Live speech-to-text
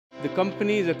The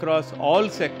companies across all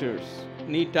sectors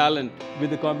need talent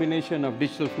with a combination of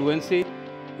digital fluency,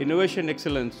 innovation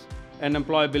excellence, and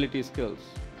employability skills.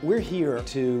 We're here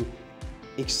to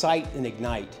excite and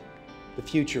ignite the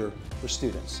future for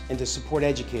students and to support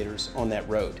educators on that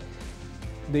road.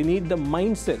 They need the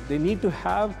mindset, they need to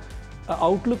have an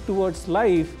outlook towards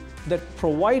life that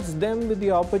provides them with the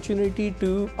opportunity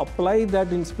to apply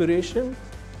that inspiration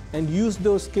and use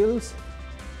those skills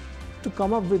to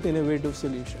come up with innovative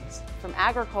solutions. From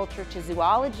agriculture to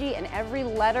zoology and every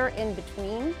letter in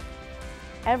between,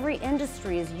 every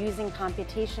industry is using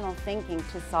computational thinking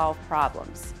to solve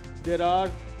problems. There are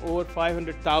over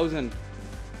 500,000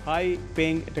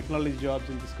 high-paying technology jobs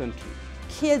in this country.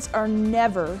 Kids are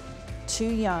never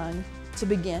too young to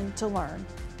begin to learn.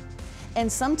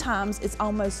 And sometimes it's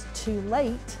almost too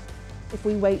late if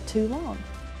we wait too long.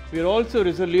 We are also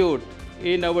resolute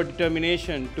in our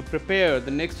determination to prepare the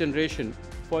next generation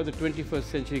for the 21st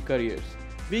century careers.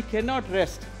 We cannot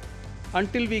rest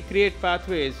until we create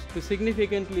pathways to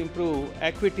significantly improve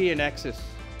equity and access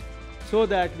so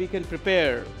that we can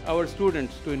prepare our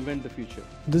students to invent the future.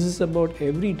 This is about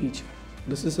every teacher.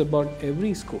 This is about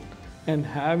every school. And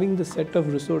having the set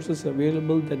of resources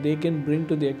available that they can bring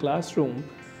to their classroom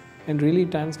and really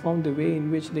transform the way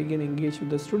in which they can engage with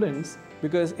the students.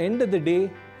 Because end of the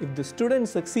day, if the student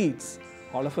succeeds,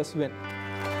 all of us win.